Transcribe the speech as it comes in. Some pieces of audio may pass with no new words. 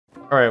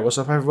Alright, what's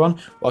up everyone?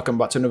 Welcome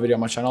back to another video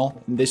on my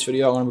channel. In this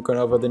video I'm going to be going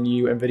over the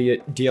new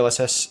NVIDIA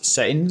DLSS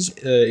settings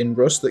in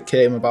Rust that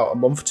came about a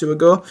month or two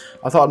ago.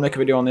 I thought I'd make a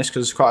video on this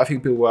because quite a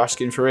few people were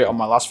asking for it on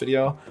my last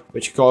video,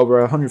 which got over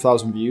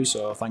 100,000 views,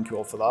 so thank you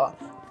all for that.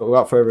 But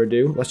without further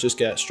ado, let's just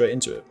get straight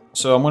into it.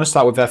 So I'm going to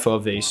start with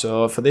FOV.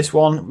 So for this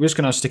one, we're just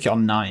going to stick it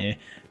on 90.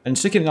 And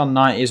sticking it on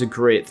 90 is a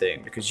great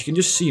thing because you can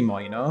just see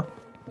more, you know?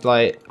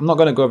 Like, I'm not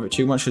going to go over it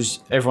too much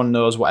because everyone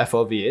knows what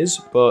FOV is,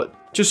 but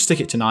just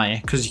stick it to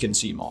 90 because you can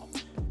see more.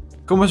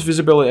 Compass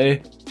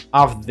visibility,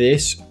 have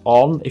this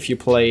on if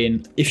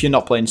you're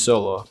not playing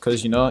solo,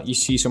 because you know, you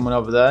see someone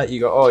over there, you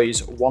go, oh,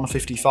 he's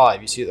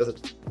 155, you see it at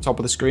the top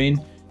of the screen.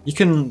 You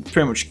can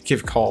pretty much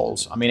give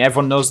calls. I mean,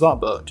 everyone knows that,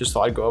 but just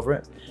thought I'd go over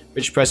it.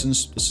 Rich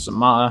presence, this doesn't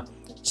matter.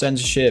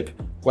 Censorship,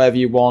 whatever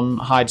you want.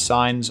 Hide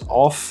signs,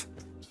 off.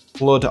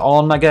 Blood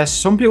on, I guess.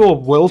 Some people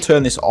will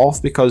turn this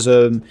off because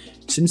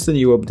since the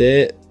new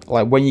update,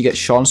 like when you get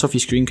shot and stuff, your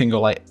screen can go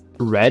like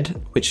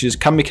red, which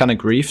can be kind of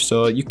grief.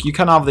 So you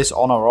can have this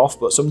on or off,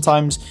 but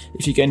sometimes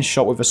if you're getting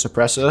shot with a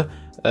suppressor,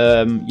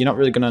 you're not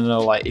really gonna know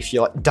like if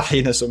you're like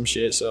dying or some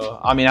shit. So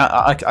I mean,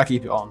 I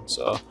keep it on.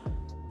 So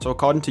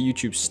according to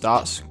YouTube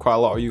stats, quite a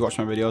lot of you watch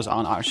my videos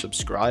aren't actually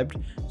subscribed.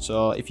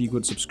 So if you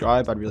could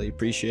subscribe, I'd really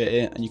appreciate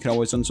it. And you can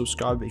always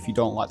unsubscribe if you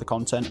don't like the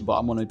content, but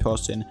I'm going to be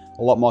posting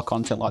a lot more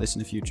content like this in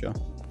the future.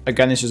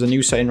 Again, this is a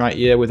new setting right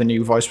here with a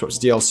new voice props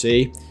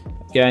DLC.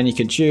 Again, you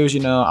can choose, you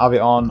know, have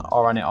it on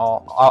or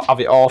have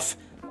it off.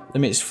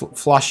 Limits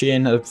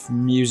flashing of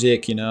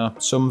music, you know,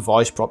 some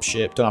voice prop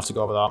shit. Don't have to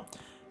go over that.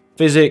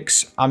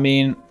 Physics, I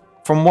mean,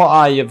 from what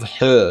I have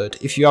heard,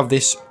 if you have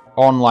this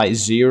on like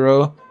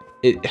 0,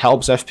 it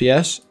helps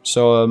FPS.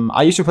 So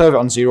I used to play with it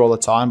on 0 all the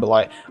time, but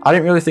like I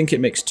didn't really think it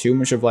makes too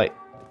much of like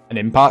an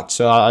impact,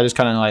 so I just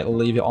kind of like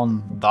leave it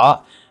on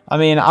that. I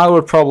mean, I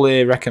would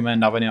probably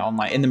recommend having it on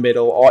like in the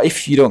middle, or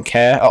if you don't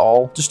care at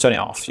all, just turn it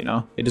off, you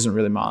know, it doesn't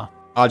really matter.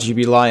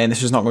 RGB lighting,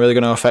 this is not really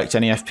going to affect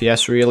any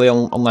FPS really,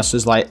 unless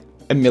there's like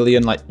a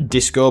million like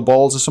disco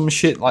balls or some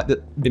shit like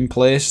that been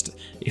placed.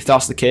 If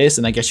that's the case,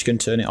 then I guess you can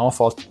turn it off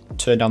or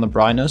turn down the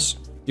brightness.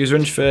 User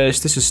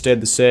interface, this has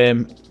stayed the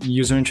same.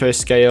 User interface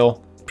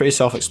scale, pretty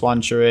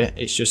self-explanatory.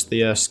 It's just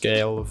the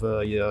scale of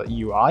your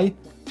UI.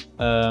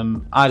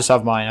 I just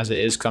have mine as it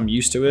is because I'm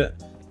used to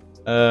it.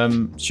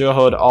 Show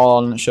HUD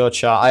on, show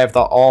chat. I have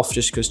that off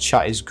just because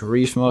chat is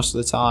grief most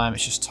of the time.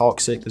 It's just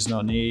toxic. There's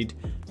no need.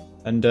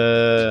 And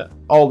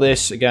all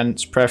this again,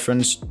 it's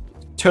preference.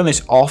 Turn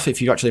this off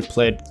if you actually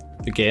played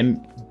the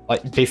game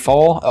like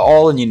before at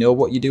all and you know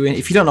what you're doing.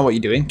 If you don't know what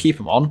you're doing, keep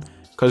them on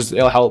because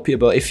it'll help you.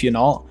 But if you're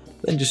not,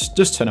 then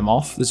just turn them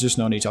off. There's just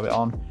no need to have it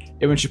on.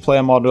 Image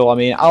player model, I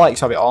mean, I like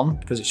to have it on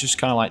because it's just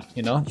kind of like,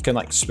 you know, you can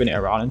like spin it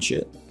around and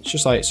shit. It's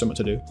just like something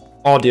to do.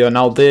 Audio,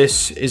 now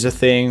this is a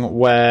thing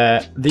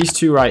where these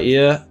two right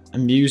here,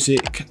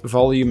 music,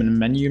 volume and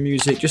menu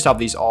music, just have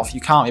these off.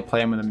 You can't be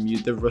playing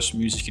with the Rust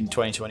music in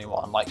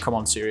 2021. Like, come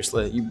on,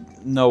 seriously.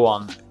 No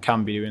one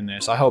can be doing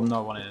this. I hope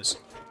no one is.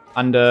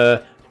 And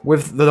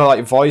with the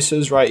like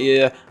voices right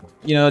here,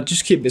 you know,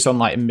 just keep this on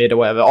like mid or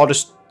whatever, or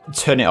just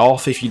turn it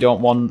off if you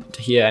don't want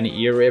to hear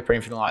any ear rape or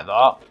anything like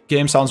that.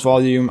 Game sounds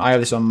volume, I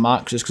have this on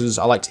max just because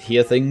I like to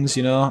hear things,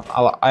 you know.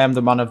 I am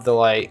the man of the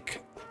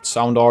like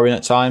sound orient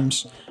at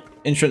times.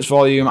 Instruments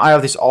volume, I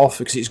have this off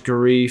because it's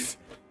grief.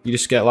 You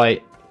just get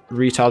like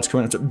retards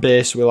coming up to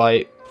bass with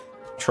like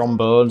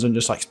trombones and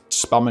just like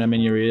spamming them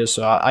in your ears.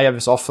 So I have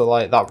this off for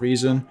like that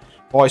reason.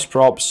 Voice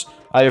props,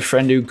 I have a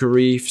friend who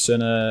griefs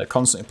and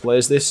constantly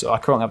plays this, so I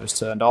currently have this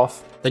turned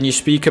off. Then your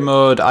speaker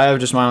mode, I have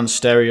just mine on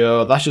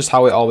stereo. That's just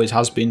how it always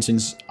has been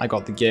since I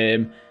got the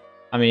game.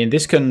 I mean,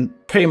 this can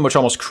pretty much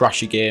almost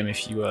crash your game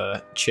if you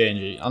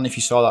change it. I don't know if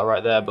you saw that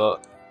right there,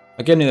 but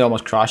again, it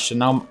almost crashed. And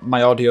now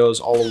my audio's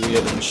all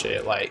weird and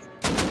shit. Like,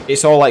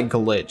 it's all like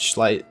glitched.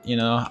 Like, you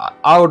know,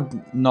 I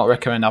would not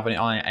recommend having it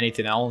on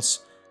anything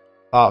else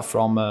apart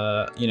from,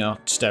 you know,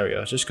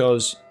 stereo. Just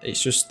because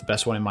it's just the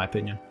best one in my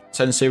opinion.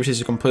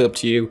 Sensitivities are completely up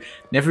to you.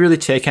 Never really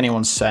take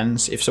anyone's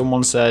sense. If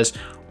someone says,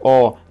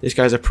 oh, this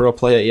guy's a pro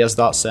player, he has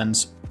that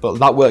sense, but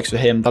that works for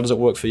him, that doesn't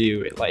work for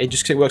you. Like, it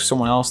just works for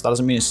someone else. That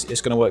doesn't mean it's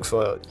going to work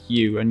for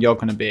you and you're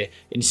going to be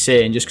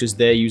insane just because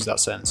they use that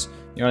sense.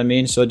 You know what I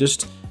mean? So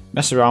just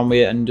mess around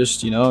with it and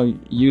just, you know,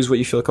 use what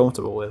you feel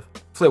comfortable with.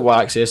 Flip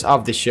y-axis,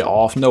 have this shit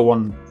off. No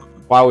one,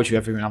 why would you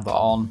ever even have that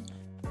on?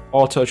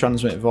 Auto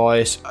transmit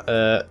voice,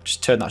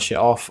 just turn that shit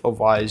off,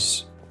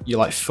 otherwise you're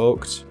like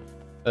fucked.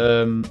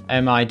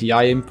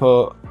 MIDI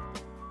input,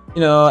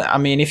 you know, I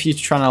mean, if you're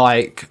trying to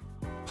like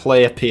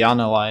play a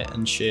piano like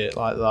and shit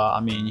like that, I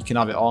mean, you can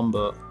have it on,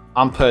 but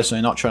I'm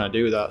personally not trying to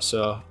do that,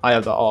 so I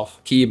have that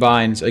off.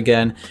 Keybinds,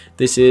 again,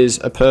 this is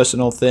a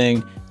personal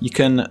thing. You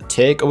can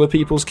take other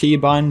people's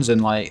keybinds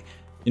and like,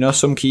 you know,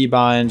 some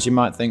keybinds you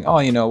might think, oh,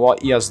 you know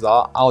what, he has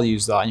that, I'll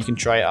use that, and you can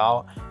try it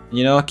out.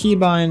 You know,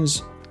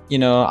 keybinds, you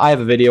know, I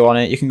have a video on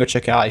it, you can go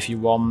check it out if you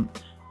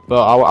want,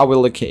 but I will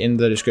link it in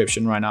the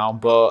description right now.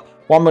 But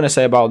What I'm going to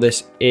say about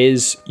this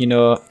is, you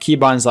know,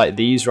 keybinds like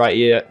these right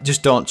here,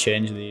 just don't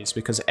change these,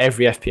 because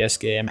every FPS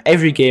game,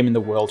 every game in the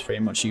world pretty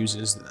much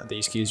uses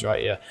these keys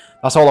right here.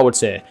 That's all I would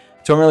say.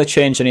 Don't really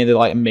change any of the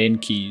like main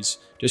keys,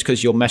 just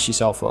because you'll mess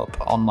yourself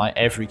up on like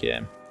every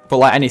game. But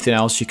like anything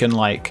else, you can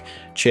like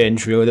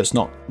change really. That's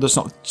not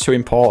too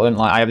important.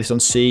 Like I have this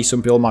on C.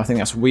 Some people might think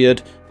that's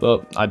weird,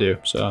 but I do.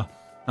 So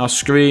now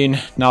screen.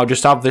 Now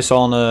just have this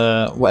on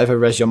whatever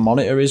res your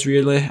monitor is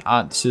really.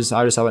 I just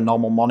have a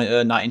normal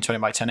monitor, 1920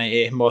 by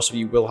 1080. Most of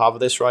you will have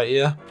this right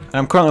here. And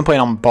I'm currently playing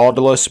on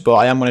borderless, but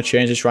I am going to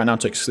change this right now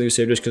to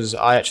exclusive just because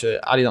I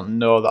didn't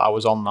know that I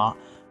was on that.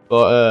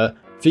 But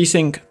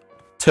VSync,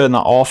 turn that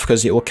off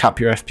because it will cap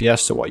your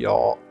FPS to what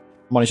your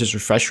monitor's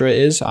refresh rate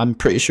is. I'm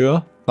pretty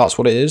sure that's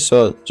what it is,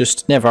 so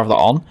just never have that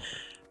on.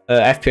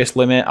 FPS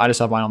limit, I just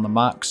have mine on the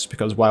max,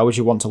 because why would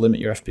you want to limit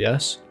your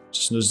FPS?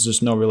 There's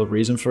just no real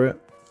reason for it.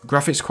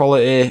 Graphics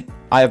quality,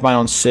 I have mine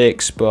on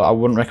 6, but I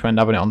wouldn't recommend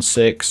having it on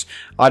 6.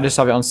 I just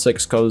have it on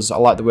 6 because I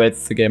like the way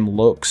the game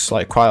looks,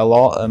 like, quite a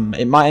lot.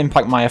 It might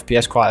impact my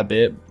FPS quite a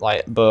bit,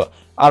 like, but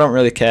I don't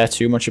really care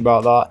too much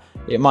about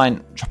that. It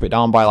might drop it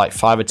down by like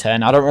 5 or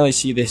 10. I don't really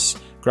see this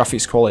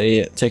graphics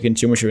quality taking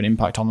too much of an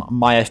impact on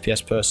my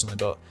FPS personally,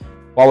 but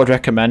what I would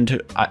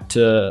recommend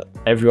to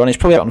everyone is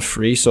probably out on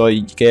free, so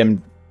your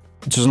game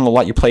doesn't look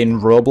like you're playing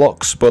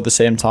Roblox, but at the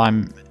same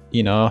time,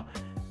 you know,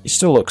 it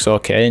still looks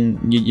okay,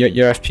 and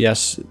your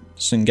FPS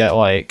doesn't get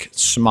like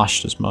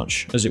smashed as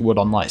much as it would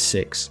on like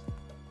 6.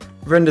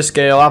 Render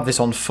scale, I have this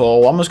on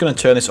 4. I'm just going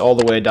to turn this all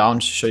the way down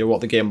to show you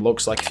what the game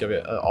looks like if you have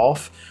it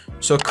off.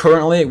 So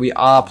currently we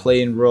are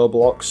playing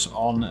Roblox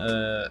on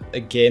a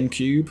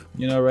GameCube,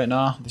 you know, right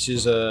now. This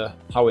is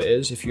how it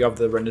is if you have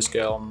the render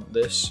scale on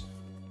this.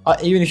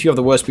 Even if you have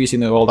the worst PC in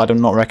the world, I do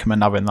not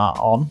recommend having that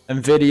on.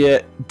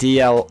 NVIDIA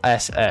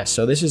DLSS.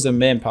 So this is the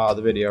main part of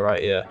the video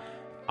right here.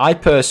 I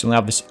personally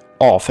have this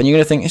off, and you're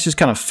going to think this is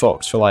kind of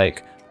fucked for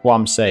like what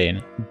I'm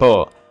saying,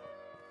 but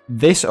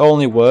this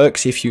only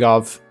works if you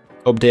have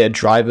updated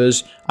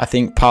drivers, I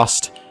think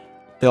past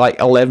the like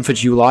 11th of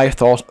July,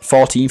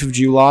 14th of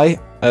July,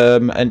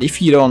 and if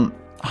you don't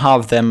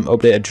have them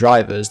updated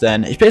drivers,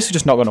 then it's basically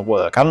just not going to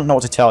work. I don't know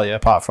what to tell you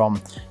apart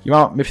from you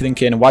might be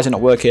thinking, why is it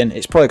not working?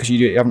 It's probably because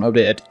you haven't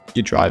updated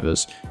your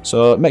drivers,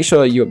 so make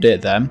sure you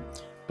update them.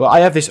 But I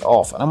have this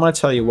off, and I'm going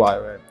to tell you why.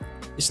 Right?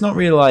 It's not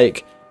really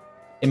like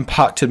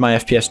impacted my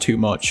FPS too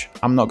much,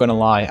 I'm not going to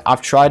lie.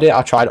 I've tried it,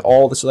 I've tried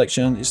all the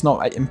selection, it's not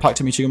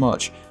impacting me too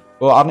much.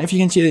 Well, I don't know if you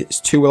can see it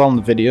too well on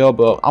the video,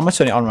 but I'm going to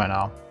turn it on right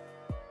now.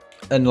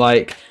 And,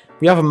 like,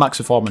 we have a max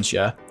performance,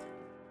 yeah?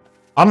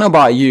 I don't know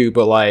about you,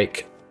 but,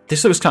 like,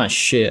 this looks kind of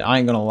shit. I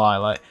ain't going to lie.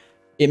 Like,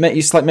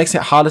 makes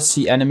it harder to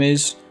see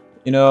enemies.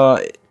 You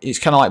know, it's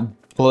kind of,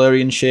 like,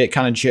 blurry and shit,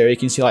 kind of jittery. You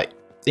can see, like,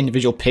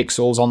 individual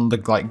pixels on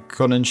the, like,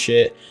 gun and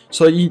shit.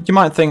 So you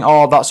might think,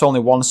 oh, that's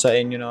only one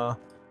setting, you know.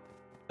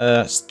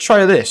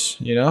 Try this,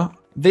 you know.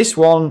 This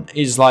one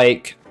is,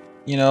 like,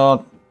 you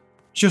know,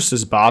 just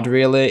as bad,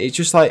 really. It's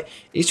just like,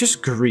 it's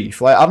just grief.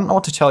 Like, I don't know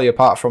what to tell you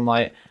apart from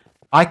like,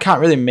 I can't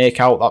really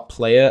make out that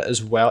player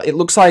as well. It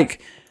looks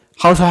like,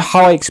 how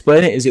I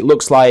explain it is, it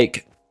looks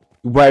like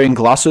wearing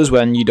glasses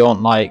when you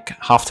don't like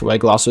have to wear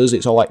glasses.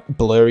 It's all like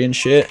blurry and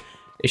shit.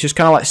 It's just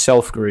kind of like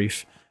self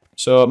grief.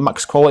 So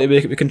max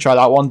quality, we can try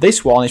that one.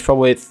 This one is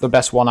probably the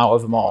best one out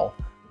of them all,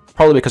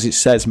 probably because it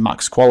says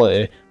max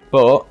quality.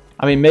 But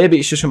I mean, maybe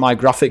it's just for my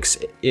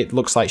graphics, it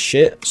looks like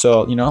shit.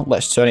 So, you know,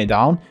 let's turn it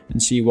down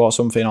and see what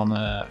something on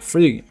the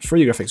free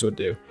graphics would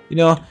do. You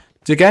know,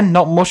 again,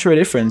 not much of a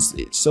difference.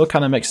 It still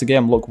kind of makes the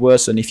game look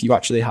worse than if you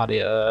actually had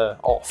it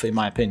off, in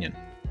my opinion.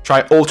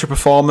 Try ultra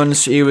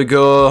performance. Here we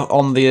go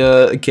on the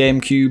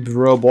GameCube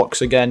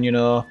Roblox again, you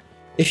know.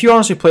 If you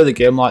honestly play the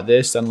game like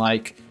this, then,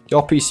 like,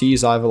 your PC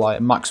is either, like,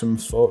 maximum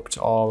fucked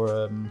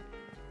or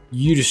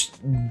you just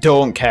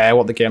don't care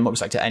what the game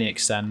looks like to any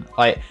extent.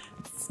 Like,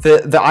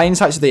 the iron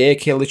sights of the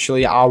AK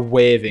literally are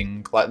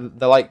waving. Like,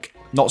 they're like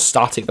not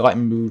static, they're like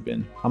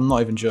moving. I'm not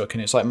even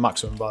joking, it's like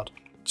maximum bad.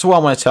 So what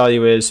I'm going to tell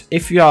you is,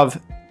 if you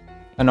have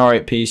an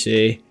alright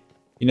PC,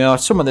 you know,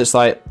 someone that's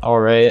like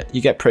alright,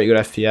 you get pretty good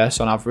FPS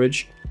on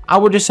average, I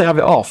would just say have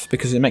it off,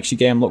 because it makes your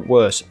game look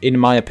worse, in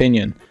my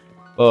opinion.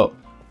 But,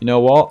 you know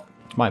what?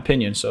 It's my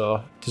opinion, so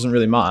it doesn't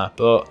really matter.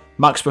 But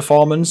max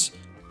performance,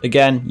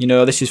 again, you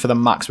know, this is for the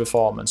max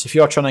performance. If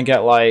you're trying to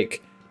get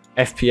like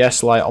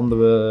FPS like on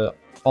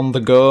the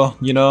go,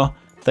 you know,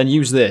 then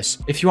use this.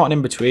 If you want an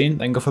in between,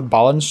 then go for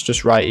balance,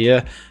 just right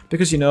here,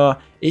 because, you know,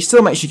 it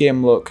still makes your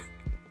game look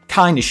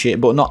kind of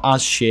shit, but not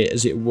as shit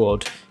as it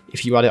would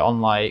if you had it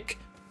on like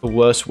the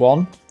worst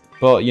one.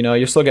 But, you know,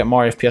 you'll still get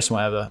more FPS and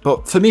whatever.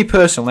 But for me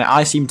personally,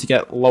 I seem to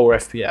get lower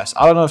FPS.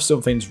 I don't know if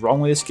something's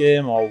wrong with this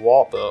game or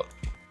what, but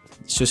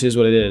it just is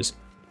what it is.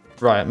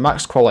 Right,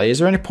 max quality. Is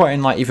there any point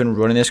in like even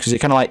running this? Because it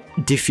kind of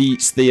like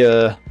defeats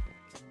the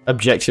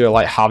objective of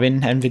like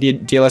having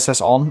NVIDIA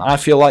DLSS on, I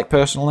feel like,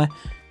 personally.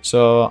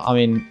 So, I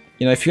mean,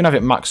 you know, if you can have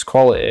it max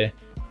quality,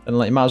 then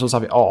like, you might as well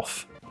have it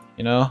off,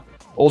 you know.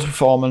 Ultra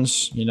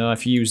performance, you know,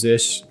 if you use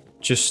this,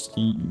 just,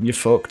 you're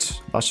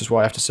fucked. That's just what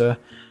I have to say.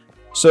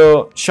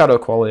 So shadow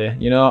quality,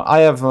 you know, I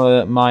have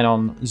mine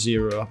on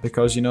 0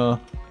 because, you know,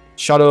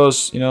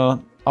 shadows, you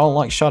know, I don't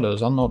like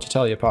shadows. I don't know what to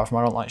tell you apart from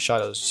I don't like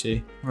shadows, you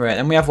see. Right,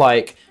 and we have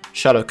like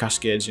shadow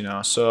cascades, you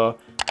know, so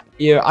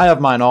yeah, I have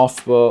mine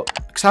off, but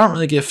because I don't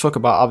really give a fuck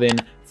about having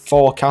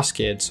 4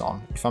 cascades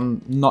on. If I'm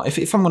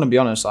gonna be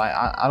honest,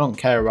 I don't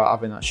care about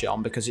having that shit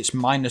on because it's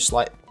minus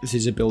like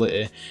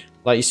visibility.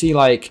 Like you see,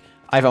 like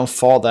I have on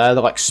 4 there,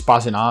 they're like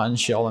spazzing out and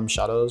shit, all them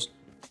shadows.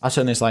 I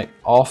turn this like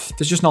off.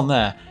 There's just none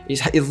there.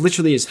 It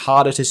literally is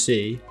harder to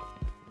see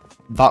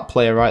that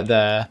player right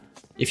there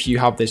if you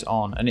have this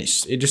on, and it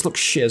just looks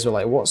shit as well.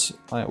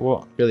 Like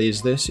what really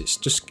is this? It's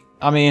just,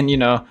 I mean, you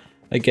know,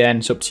 again,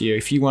 it's up to you.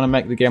 If you want to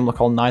make the game look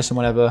all nice and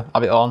whatever,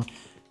 have it on.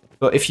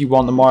 But if you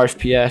want the more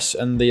FPS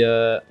and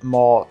the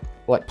more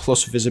like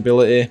plus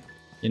visibility,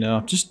 you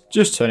know,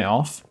 just turn it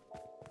off.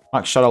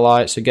 Max shadow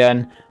lights,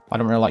 again, I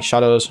don't really like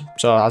shadows,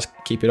 so I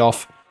keep it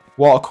off.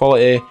 Water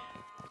quality,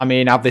 I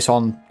mean, I have this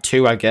on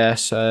 2, I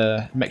guess.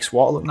 Makes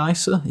water look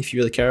nicer if you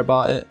really care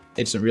about it.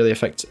 It doesn't really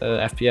affect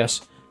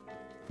FPS.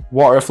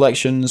 Water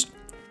reflections,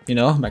 you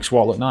know, makes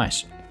water look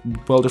nice.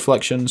 World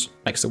reflections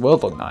makes the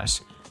world look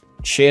nice.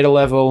 Shader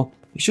level,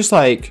 it's just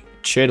like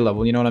shader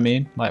level, you know what I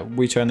mean? Like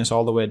we turn this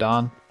all the way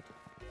down.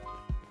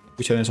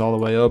 We turn this all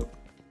the way up.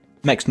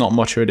 Makes not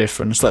much of a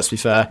difference, let's be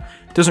fair.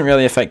 Doesn't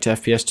really affect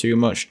FPS too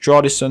much.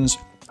 Draw distance,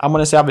 I'm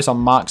going to say have this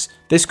on max.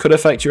 This could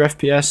affect your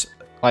FPS,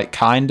 like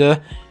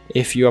kinda,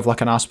 if you have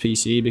like an ass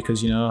PC,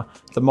 because, you know,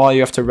 the more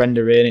you have to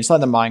render in, it's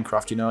like the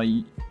Minecraft, you know,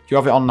 you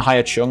have it on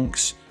higher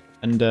chunks,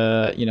 and,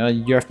 you know,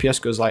 your FPS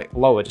goes like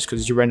lower just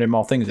because you're rendering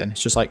more things in.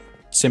 It's just like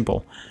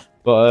simple.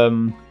 But,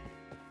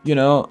 you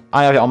know,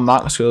 I have it on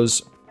max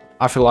because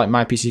I feel like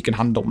my PC can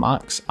handle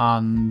max,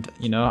 and,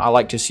 you know, I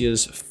like to see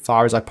as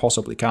far as I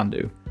possibly can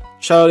do.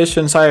 Shadow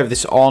distance, I have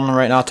this on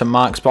right now to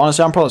max, but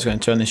honestly, I'm probably just going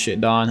to turn this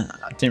shit down.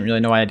 I didn't really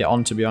know I had it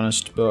on, to be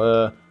honest, but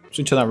I'm just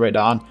going to turn that right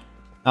down.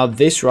 Now,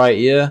 this right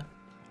here,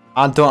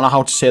 I don't know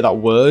how to say that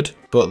word,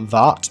 but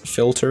that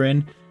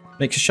filtering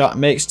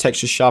makes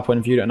texture sharp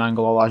when viewed at an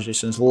angle or large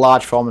distance.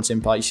 Large performance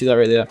impact, you see that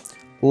right there?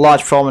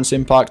 Large performance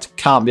impact,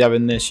 can't be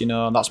having this, you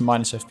know, that's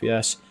minus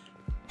FPS.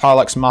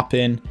 Parallax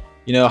mapping,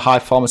 you know, high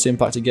performance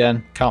impact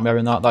again, can't be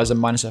having that, that is a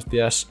minus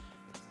FPS.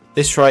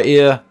 This right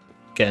here,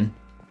 again,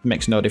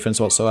 makes no difference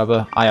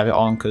whatsoever. I have it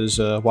on because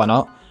why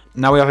not?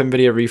 Now we have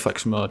NVIDIA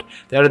reflex mode.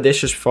 They added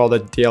this just before the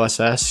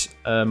DLSS,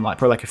 like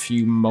probably like a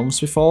few months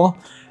before,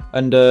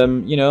 and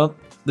you know,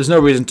 there's no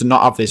reason to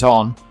not have this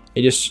on.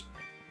 It just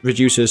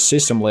reduces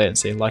system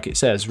latency, like it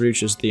says,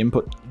 reduces the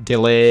input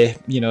delay,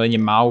 you know, in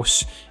your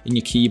mouse, in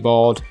your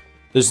keyboard.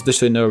 There's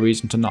literally no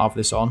reason to not have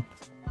this on,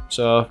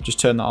 so just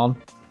turn that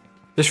on.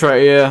 This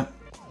right here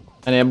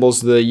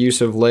enables the use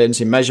of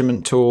latency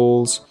measurement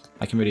tools,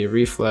 like NVIDIA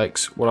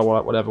reflex,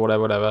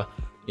 whatever.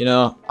 You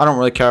know, I don't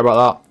really care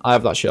about that. I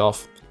have that shit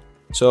off.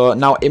 So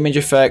now image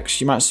effects,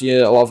 you might see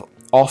a lot of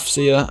offs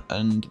here,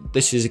 and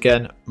this is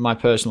again my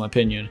personal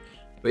opinion.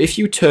 But if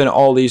you turn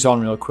all these on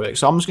real quick,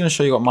 so I'm just going to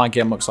show you what my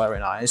game looks like right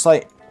now. It's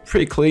like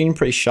pretty clean,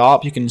 pretty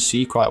sharp. You can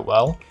see quite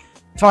well.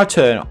 If I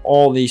turn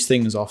all these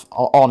things off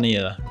on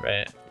here,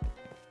 right?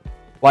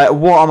 Like,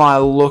 what am I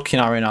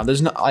looking at right now?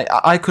 There's no,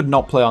 I could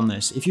not play on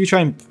this. If you try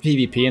and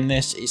PvP in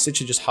this, it's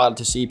literally just hard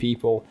to see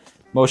people.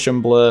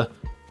 Motion blur.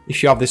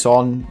 If you have this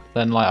on,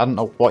 then like I don't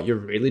know what you're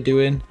really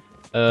doing.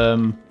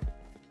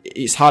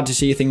 It's hard to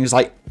see things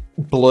like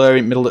blur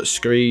in middle of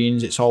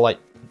screens. It's all like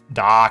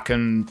dark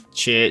and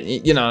shit,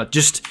 you know,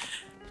 just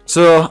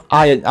so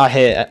I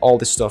hate all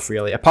this stuff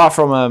really, apart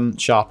from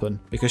sharpen,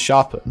 because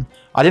sharpen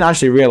I didn't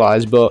actually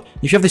realize, but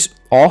if you have this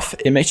off,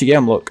 it makes your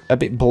game look a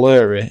bit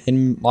blurry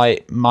in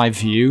like my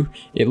view.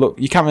 You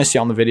can't really see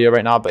it on the video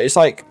right now, but it's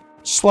like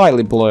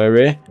slightly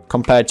blurry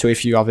compared to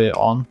if you have it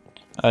on.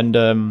 And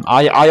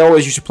I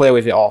always used to play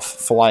with it off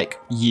for like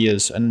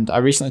years, and I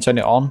recently turned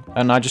it on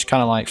and I just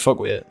kind of like fuck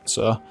with it,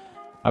 so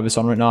I have this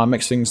on right now. It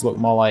makes things look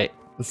more like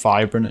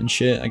vibrant and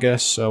shit, I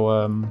guess. So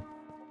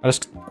I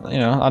just, you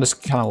know, I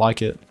just kind of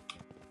like it.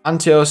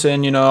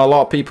 Anti-aliasing, you know, a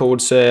lot of people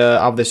would say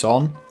have this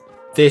on.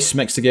 This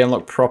makes the game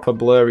look proper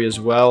blurry as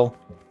well.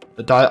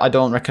 I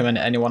don't recommend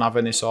anyone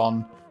having this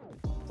on.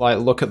 Like,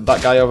 look at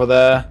that guy over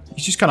there.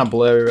 He's just kind of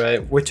blurry,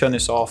 right? We turn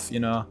this off, you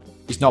know.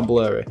 He's not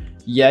blurry.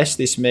 Yes,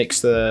 this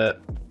makes the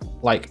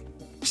like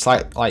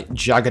slight like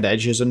jagged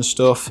edges and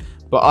stuff,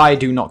 but I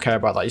do not care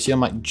about that. You see, I'm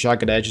like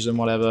jagged edges and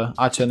whatever.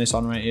 I turn this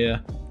on right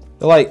here.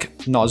 They're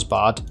like not as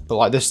bad, but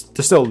like they're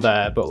still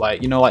there. But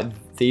like, you know, like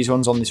these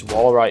ones on this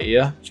wall right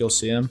here, you'll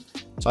see them.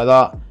 It's like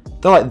that.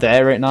 They're like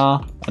there right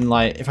now, and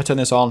like if I turn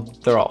this on,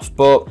 they're off.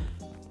 But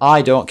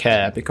I don't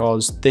care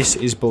because this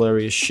is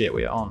blurry as shit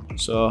with it on,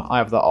 so I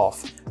have that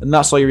off. And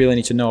that's all you really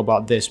need to know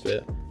about this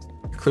bit.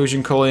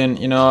 Occlusion culling,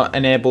 you know,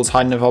 enables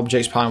hiding of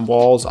objects behind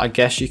walls. I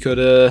guess you could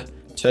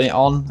turn it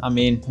on. I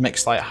mean,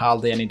 makes like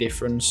hardly any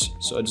difference,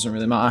 so it doesn't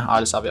really matter.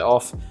 I just have it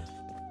off.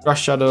 Grass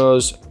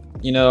shadows,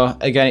 you know,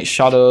 again, it's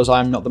shadows.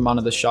 I'm not the man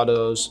of the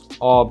shadows.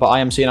 Oh, but I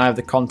am seeing I have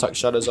the contact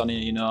shadows on here,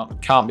 you know.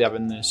 Can't be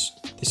having this.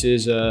 This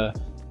is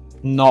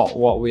not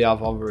what we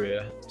have over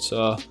here.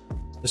 So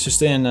Let's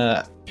just in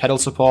pedal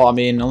support. I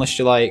mean, unless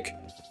you like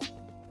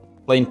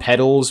playing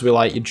pedals with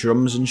like your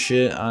drums and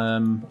shit,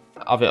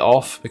 have it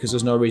off because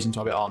there's no reason to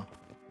have it on.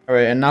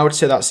 Alright, and now I would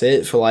say that's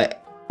it for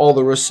like all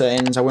the Rust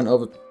settings. I went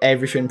over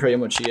everything pretty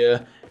much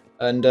here.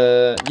 And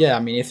yeah, I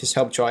mean, if this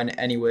helped you out in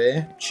any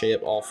way,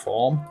 shape or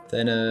form,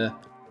 then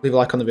leave a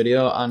like on the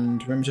video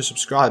and remember to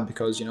subscribe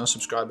because, you know,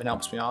 subscribing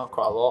helps me out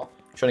quite a lot.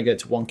 I'm trying to get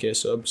to 1k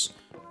subs,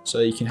 so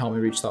you can help me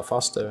reach that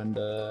faster. And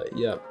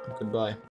yeah, goodbye.